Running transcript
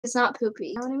It's not poopy.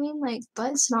 You know what I mean? Like,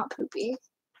 but it's not poopy.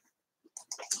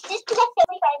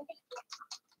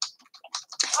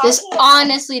 This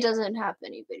honestly doesn't have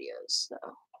any videos, so.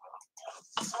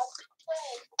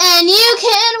 And you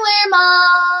can wear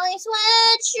my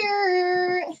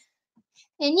sweatshirt.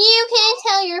 And you can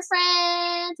tell your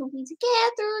friends we'll be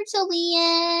together till the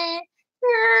end.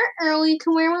 Or you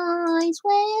can wear my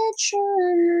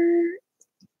sweatshirt.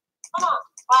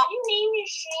 Why do you name your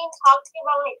stream talking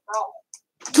about my butt?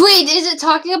 Wait, is it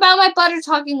talking about my butt or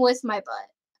talking with my butt?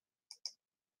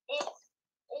 It's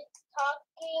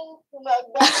talking to my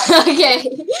butt.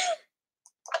 Okay.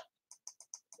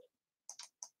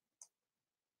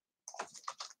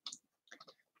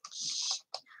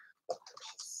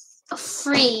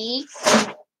 Freak.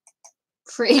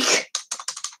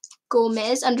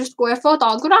 Gomez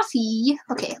 _photography.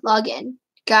 Okay, log in.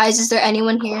 Guys, is there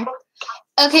anyone here?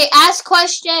 Okay, ask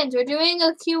questions. We're doing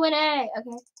a Q&A.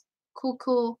 Okay.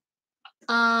 Cool.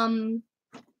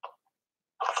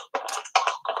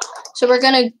 So we're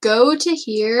gonna go to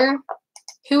here.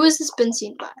 Who has this been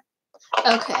seen by?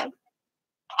 Okay.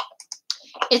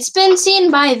 It's been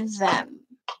seen by them.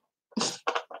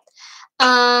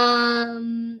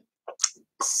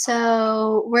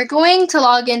 So we're going to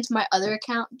log into my other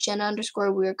account, Jenna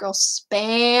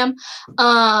 _weirdgirlspam.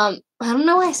 I don't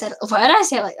know why I said it. Why did I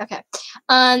say it like okay?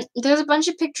 There's a bunch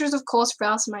of pictures of Cole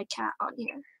Sprouse and my cat on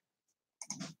here.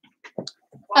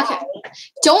 Okay.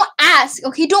 Don't ask,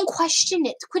 okay? Don't question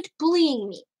it. Quit bullying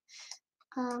me.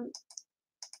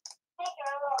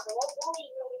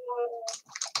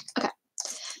 Okay.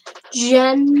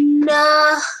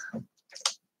 Jenna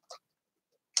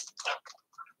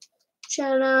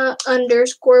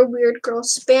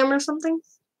 _weirdgirlspam or something.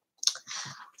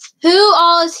 Who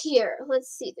all is here? Let's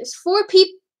see. There's 4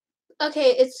 people.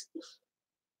 Okay, it's.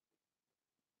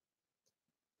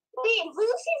 Wait,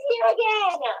 Lucy's here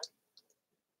again.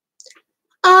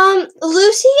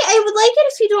 Lucy, I would like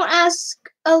it if you don't ask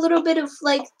a little bit of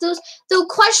like the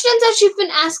questions that you've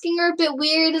been asking are a bit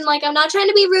weird, and like I'm not trying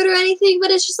to be rude or anything,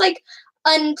 but it's just like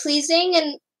unpleasing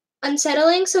and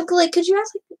unsettling. So like, could you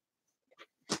ask like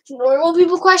normal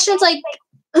people questions like?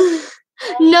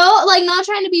 No, like not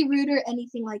trying to be rude or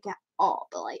anything like at all,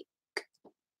 but like,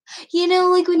 you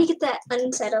know, like when you get that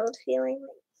unsettled feeling.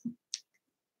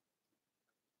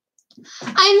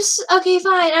 Okay,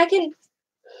 fine. I can.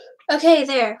 Okay,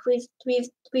 there.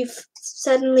 We've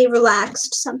suddenly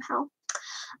relaxed somehow.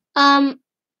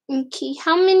 Okay.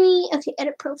 How many? Okay,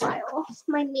 edit profile.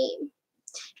 My name.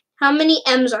 How many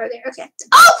M's are there? Okay.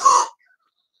 Oh.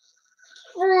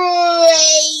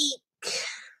 Break.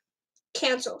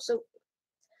 Cancel. So.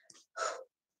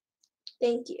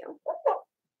 Thank you.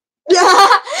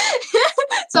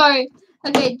 Sorry.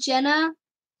 Okay, Jenna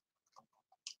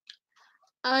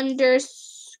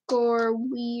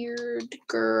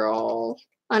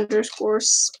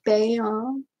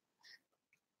 _weirdgirl_spam.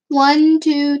 1,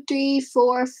 2, 3,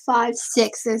 4, 5,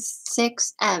 6. There's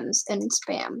 6 M's in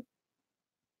spam.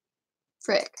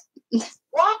 Frick.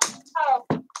 What? Oh.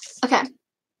 Okay.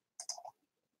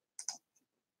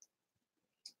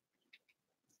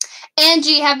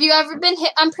 Angie, have you ever been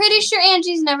hit? I'm pretty sure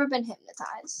Angie's never been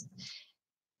hypnotized.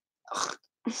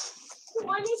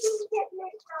 Why did you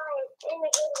hypnotize in a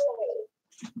good way?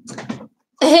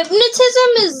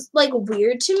 Hypnotism is like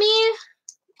weird to me.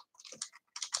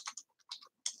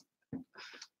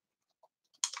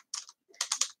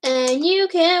 And you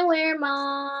can wear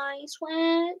my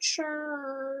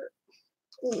sweatshirt.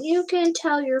 You can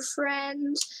tell your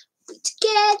friends we're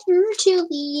together till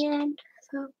the end.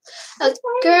 A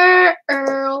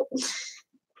girl.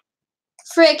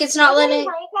 Frick, it's not letting.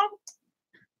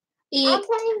 I'm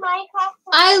playing Minecraft.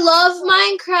 I love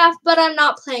Minecraft, but I'm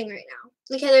not playing right now.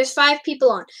 Okay, there's 5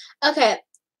 people on. Okay.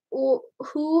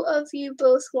 Who of you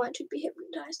both want to be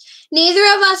hypnotized? Neither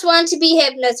of us want to be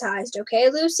hypnotized, okay,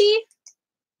 Lucy?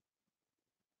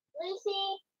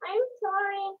 Lucy, I'm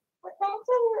sorry, but that's a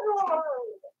little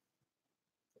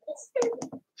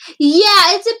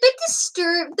Yeah, it's a bit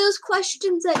disturbing. Those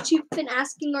questions that you've been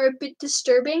asking are a bit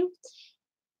disturbing.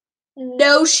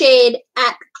 No shade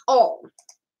at all.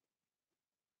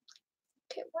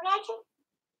 Okay. We're not trying to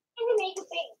make a big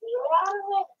deal out of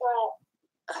it,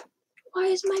 but why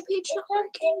is my page not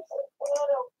working? A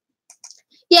little.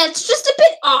 Yeah, it's just a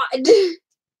bit odd.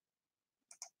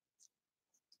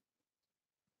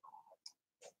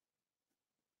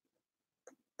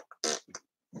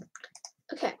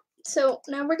 Okay, so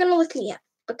now we're gonna look me up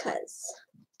because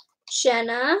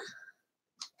Jenna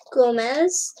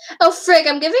Gomez. Oh frig,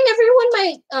 I'm giving everyone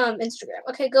my Instagram.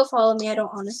 Okay, go follow me. I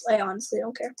honestly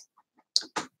don't care.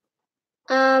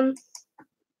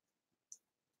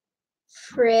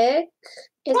 Frick.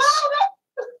 It's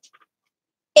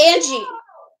Angie.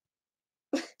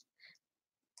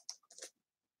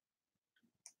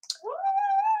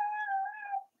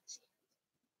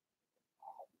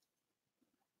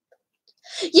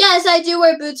 Yes, I do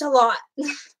wear boots a lot.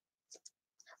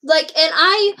 Like,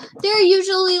 and they're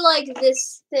usually like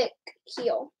this thick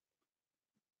heel.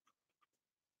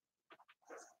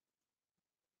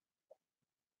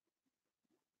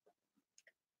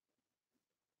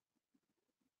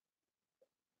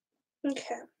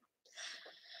 Okay.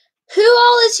 Who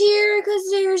all is here? Because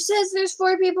there says there's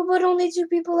 4 people, but only 2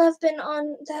 people have been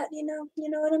on that, you know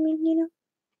what I mean,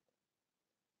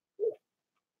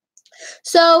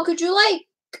 So, could you, like,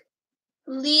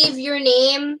 leave your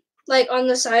name, like, on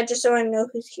the side just so I know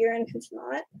who's here and who's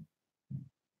not?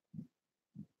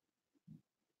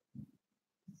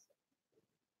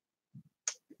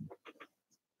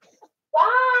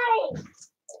 Why?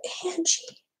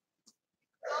 Angie.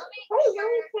 Go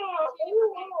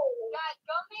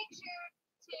make sure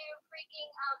to freaking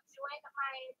join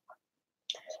my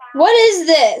chat. What is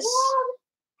this?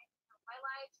 My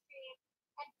live stream.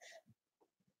 And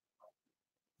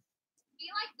be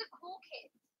like the cool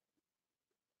kids.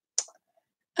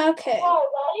 Okay. Oh,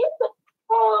 that is the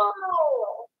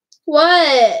oh.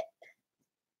 What?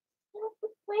 That's the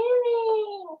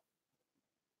swimming.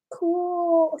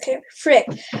 Cool. Okay, frick.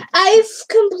 I've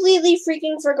completely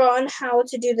freaking forgotten how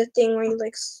to do the thing where you,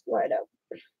 like, slide up.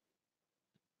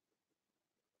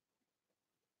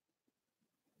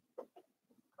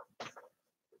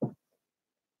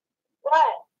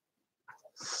 What?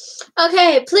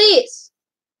 Okay, please.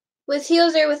 With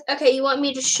heels or with... Okay, you want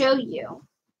me to show you.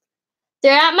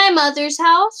 They're at my mother's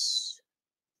house.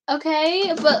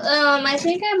 Okay, but I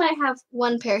think I might have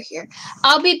 1 pair here.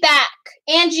 I'll be back.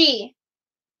 Angie.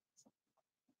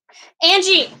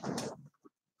 Angie.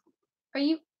 Are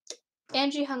you...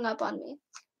 Angie hung up on me.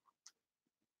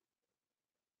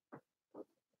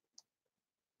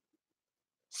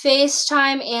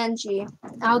 FaceTime Angie.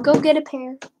 I'll go get a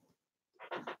pair.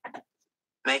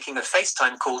 Making a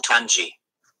FaceTime call to Angie.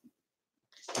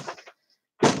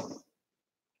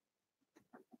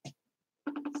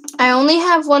 I only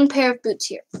have 1 pair of boots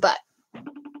here, but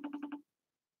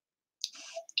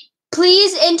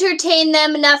please entertain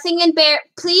them.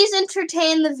 Please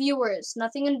entertain the viewers.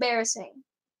 Nothing embarrassing.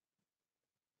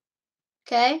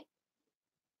 Okay? Wait,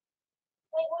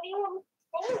 what do you want to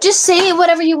say? Just say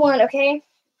whatever you want, okay?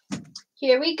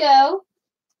 Here we go.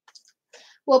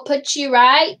 We'll put you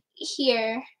right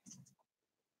here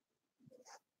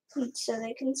so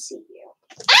they can see you.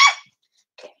 Ah!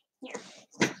 Okay, here.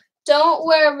 Don't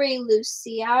worry,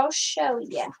 Lucy. I'll show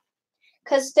you.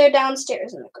 Because they're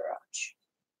downstairs in the garage.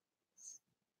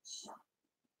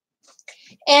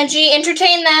 Angie,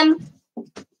 entertain them.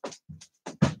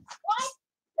 What?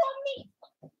 Tell me.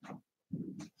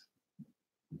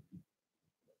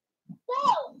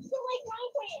 So like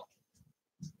Minecraft.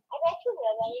 I bet you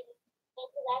really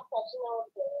into that such an old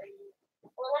game.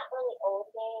 Well, not really old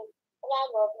game, but I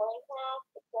love Minecraft.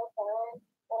 It's so fun,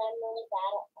 but I'm really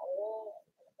bad at playing.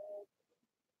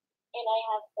 And I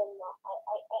have been I'm not.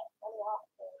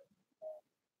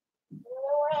 You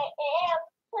know where I am?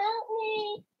 Help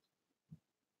me.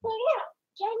 So yeah,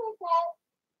 Jenna said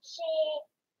she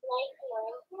likes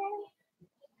Minecraft,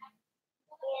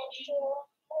 and she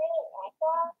was playing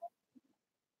Minecraft.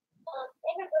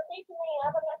 And her birthday's coming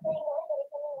up. I'm not saying when, but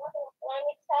it's coming up, and I'm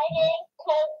excited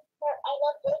because I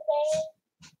love birthdays,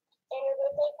 and her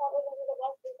birthday's probably gonna be the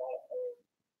best birthday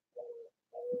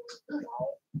in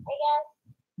life, I guess.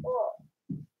 Well,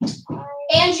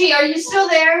 Angie, are you still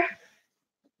there?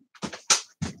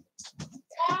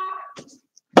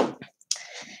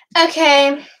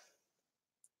 Okay.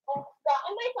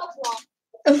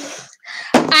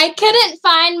 I couldn't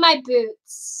find my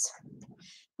boots,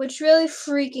 which really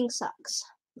freaking sucks.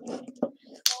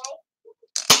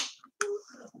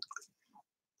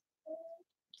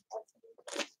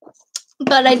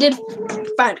 But I did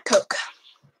find Coke.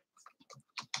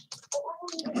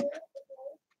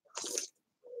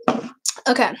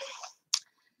 Okay.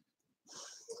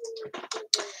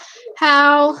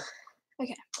 How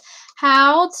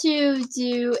to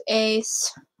do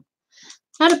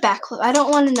not a backflip. I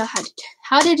don't want to know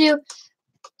how to do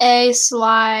a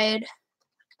slide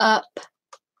up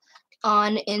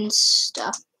on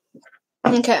Insta.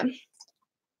 Okay.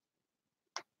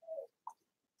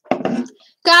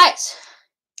 Guys,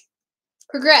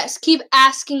 progress. Keep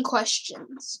asking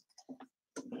questions.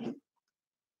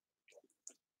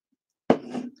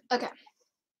 Okay.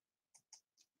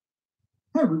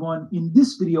 Hey everyone, in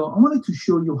this video, I wanted to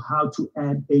show you how to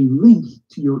add a link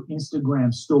to your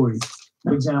Instagram story.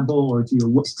 for example, or to your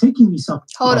it's taking me some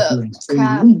Hold up. links. A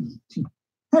Crap. link to,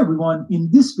 hey everyone, in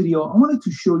this video, I wanted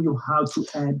to show you how to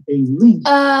add a link.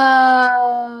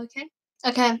 Okay.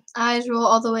 Okay. Eyes roll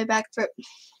all the way back for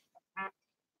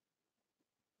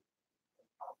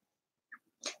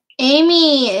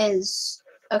Amy is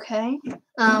okay.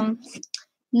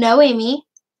 No, Amy.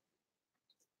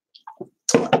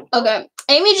 Okay.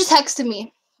 Amy just texted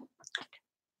me.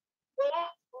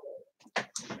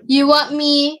 You want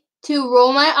me to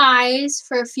roll my eyes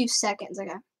for a few seconds,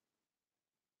 okay?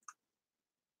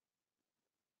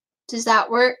 Does that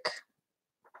work?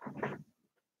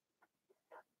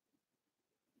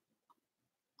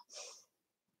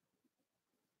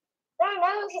 I don't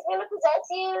know, she's gonna possess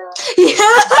you. Yeah.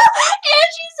 And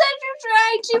she said you're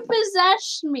trying to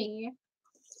possess me.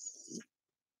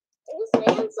 I'm just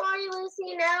saying, sorry,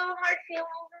 Lucy. No hard feelings.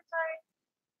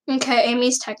 I'm sorry. Okay,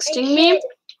 Amy's texting me.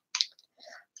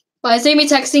 Why is Amy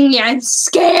texting me? I'm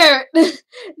scared.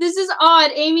 This is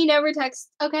odd. Amy never texts.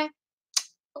 Okay.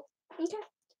 Okay.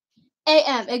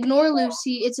 AM. Ignore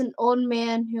Lucy. It's an old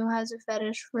man who has a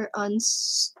fetish for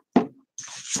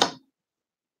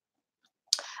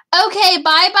Okay,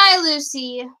 bye-bye,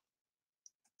 Lucy.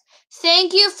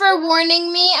 Thank you for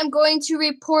warning me. I'm going to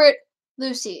report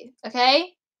Lucy,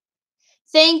 okay?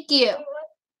 Thank you.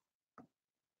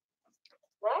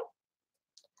 What?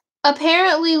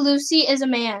 Apparently, Lucy is a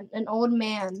man, an old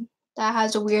man that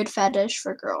has a weird fetish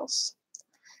for girls.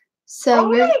 So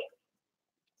we're...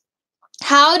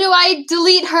 How do I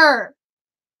delete her?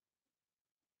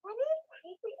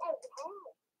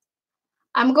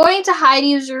 I'm going to hide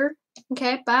user.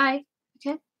 Okay, bye.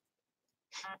 Okay.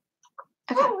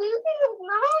 Okay. Oh, Lucy is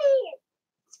nice.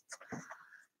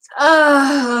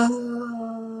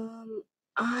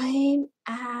 I'm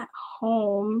at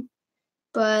home,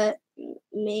 but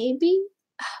maybe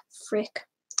frick.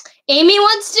 Amy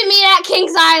wants to meet at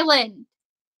Kings Island.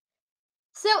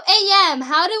 So AM,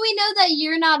 how do we know that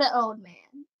you're not an old man?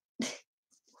 Me?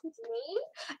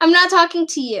 I'm not talking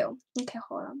to you. Okay,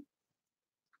 hold on.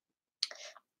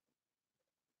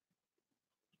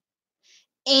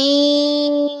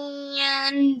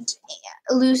 And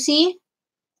Lucy,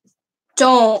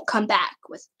 don't come back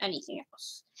with anything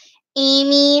else.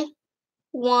 Amy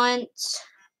wants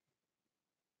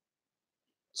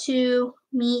to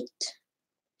meet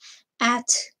at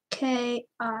KI,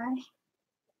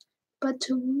 but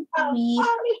to meet.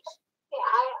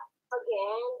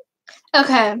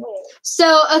 Okay.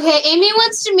 So, okay, Amy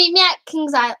wants to meet me at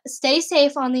Kings Island. Stay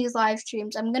safe on these live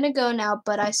streams. I'm going to go now,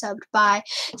 but I subbed. Bye.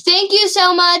 Thank you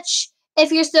so much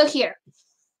if you're still here.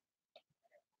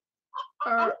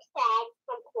 I'm sad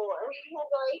from poor.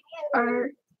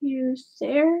 Are you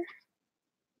there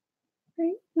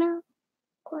right now?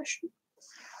 Question.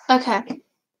 Okay. I did it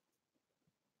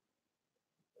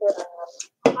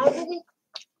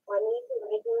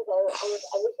almost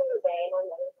every single day and I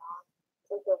never thought it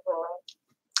was so boring.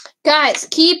 Guys,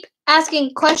 keep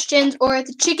asking questions or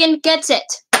the chicken gets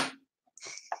it. I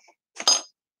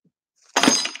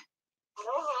don't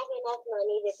have enough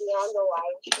money to be on the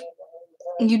live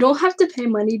stream. You don't have to pay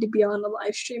money to be on the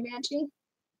live stream, Angie.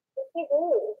 Yes, you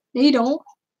do. No, you don't.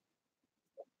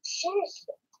 Shush.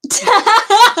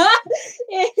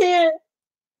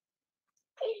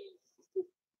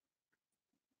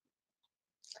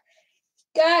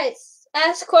 Guys,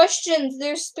 ask questions.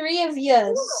 There's 3 of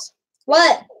yous.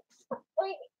 What?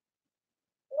 Like,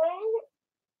 when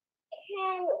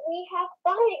can we have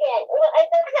fun again? Well, I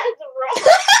think that's wrong.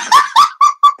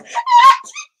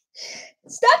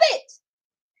 Stop it!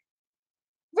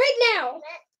 Right now.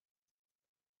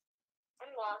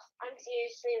 I'm lost. I'm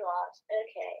seriously lost.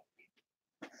 Okay.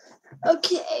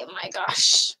 Okay, my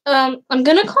gosh. I'm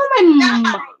gonna call my mom.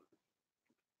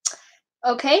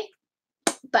 Okay?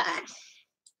 Bye.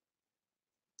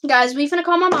 Guys, we finna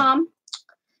call my mom.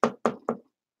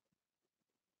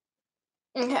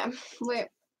 Okay, wait.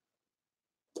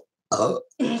 Oh,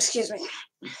 excuse me.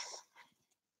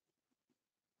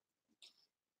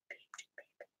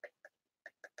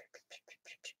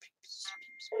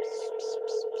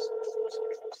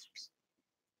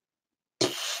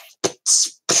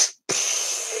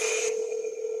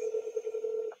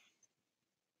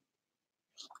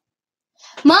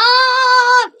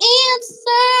 Mom,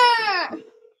 answer!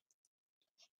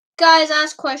 Guys,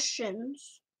 ask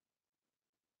questions.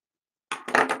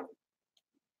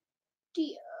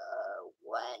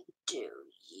 When do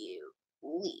you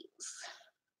leave?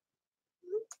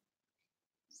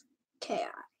 Okay.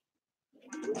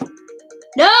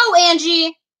 No,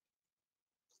 Angie!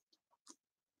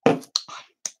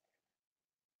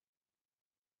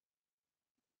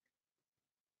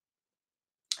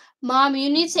 Mom, you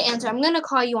need to answer. I'm going to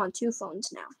call you on 2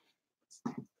 phones now.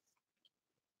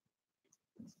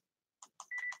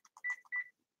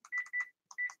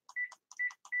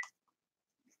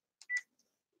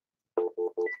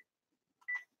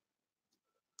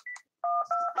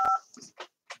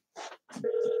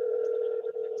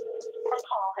 Your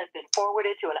call has been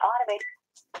forwarded to an automated.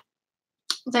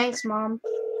 Thanks, Mom.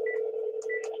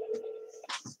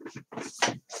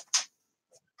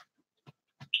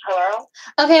 Hello?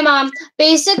 Okay, Mom.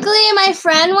 Basically, my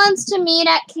friend wants to meet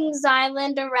at Kings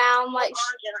Island around like. Hold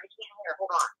on, Jen, I can't hear.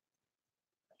 Hold on.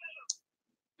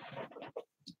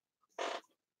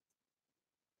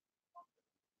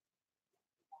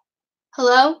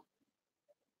 Hello?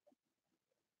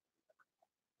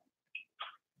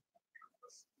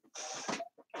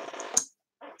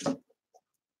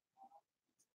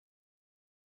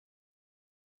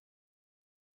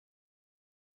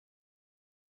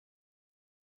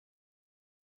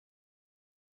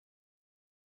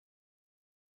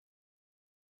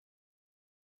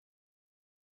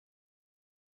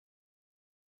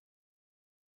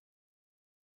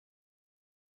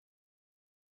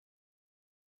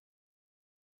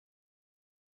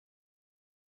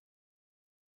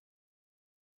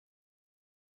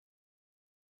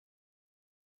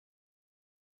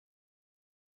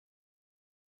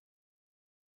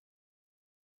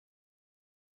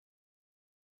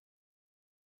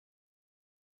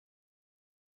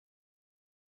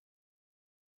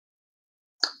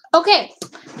 Okay,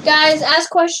 guys, ask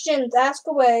questions. Ask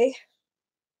away.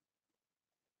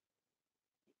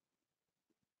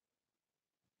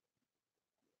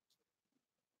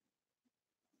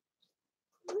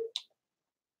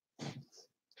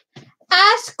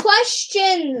 Ask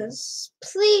questions,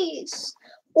 please.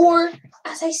 Or,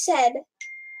 as I said,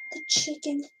 the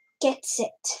chicken gets it.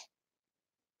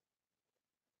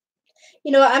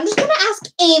 You know what? I'm just going to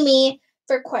ask Amy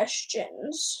for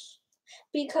questions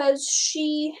because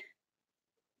she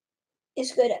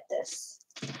is good at this.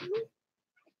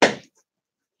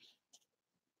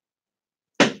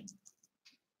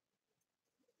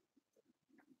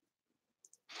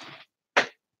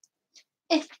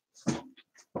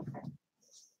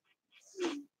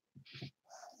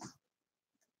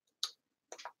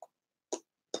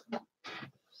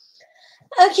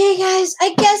 Okay, guys,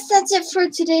 I guess that's it for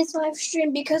today's live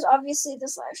stream because obviously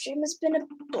this live stream has been a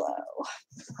blow.